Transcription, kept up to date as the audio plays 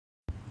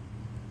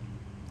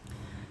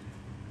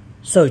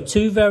So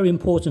two very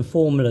important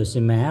formulas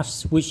in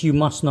maths, which you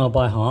must know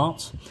by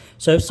heart.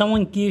 So if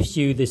someone gives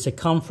you the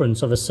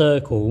circumference of a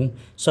circle,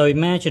 so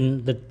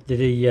imagine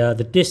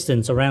the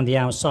distance around the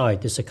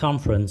outside, the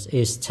circumference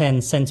is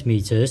 10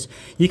 centimeters.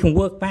 You can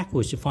work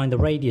backwards to find the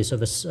radius of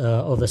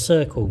the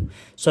circle.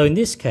 So in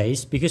this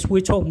case, because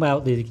we're talking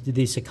about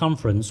the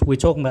circumference, we're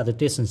talking about the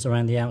distance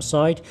around the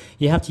outside,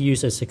 you have to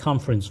use a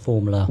circumference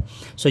formula.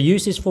 So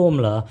use this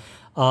formula.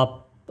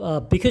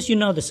 Because you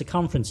know the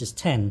circumference is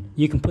 10,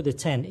 you can put the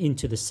 10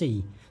 into the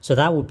C. So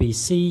that would be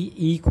C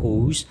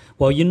equals,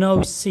 well, you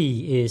know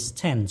C is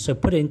 10, so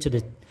put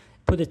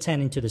the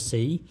 10 into the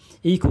C,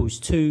 equals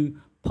 2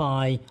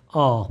 pi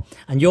r.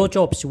 And your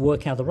job is to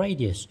work out the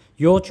radius.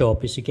 Your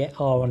job is to get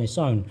r on its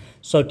own.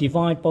 So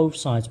divide both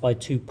sides by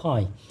 2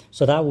 pi.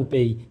 So that would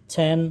be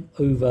 10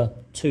 over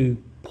 2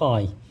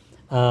 pi.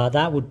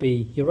 That would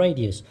be your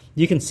radius.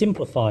 You can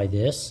simplify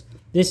this.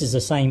 This is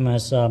the same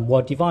as,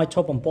 well, divide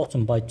top and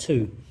bottom by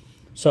 2.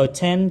 So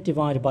 10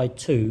 divided by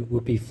 2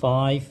 would be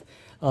 5.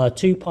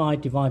 2 pi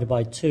divided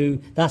by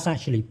 2, that's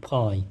actually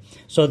pi.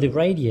 So the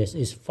radius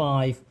is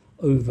 5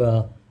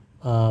 over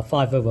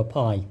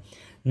pi.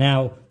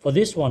 Now, for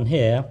this one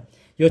here,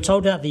 you're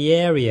told that the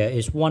area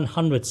is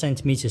 100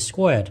 centimeters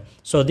squared.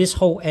 So this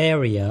whole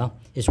area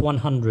is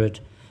 100.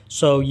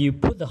 So you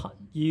put the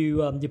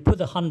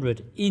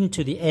 100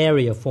 into the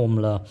area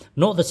formula,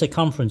 not the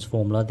circumference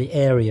formula, the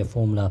area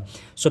formula.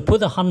 So put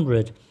the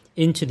 100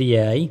 into the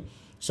A,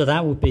 so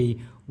that would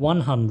be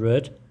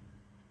 100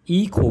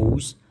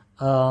 equals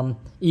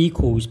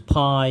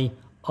pi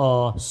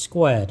r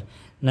squared.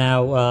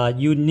 Now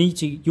you want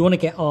to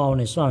get r on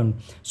its own,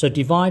 so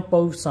divide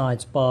both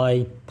sides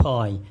by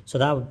pi. So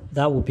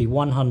that would be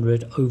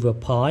 100 over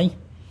pi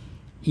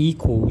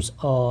equals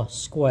r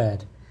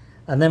squared.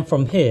 And then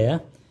from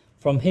here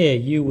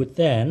you would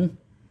then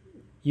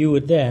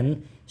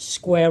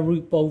square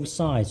root both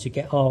sides to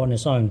get r on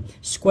its own.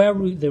 Square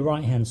root the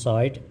right hand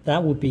side,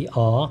 that would be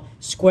r.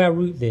 Square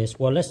root this,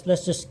 well, let's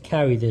just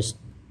carry this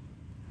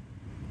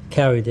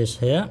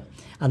here,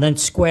 and then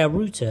square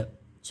root it.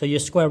 So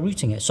you're square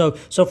rooting it. So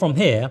from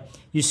here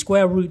you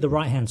square root the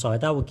right hand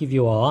side, that will give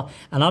you r.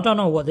 And I don't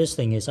know what this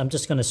thing is, I'm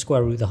just going to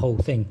square root the whole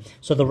thing.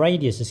 So the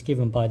radius is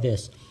given by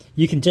this.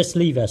 You can just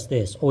leave as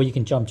this, or you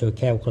can jump to a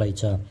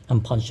calculator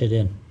and punch it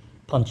in,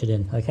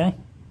 okay?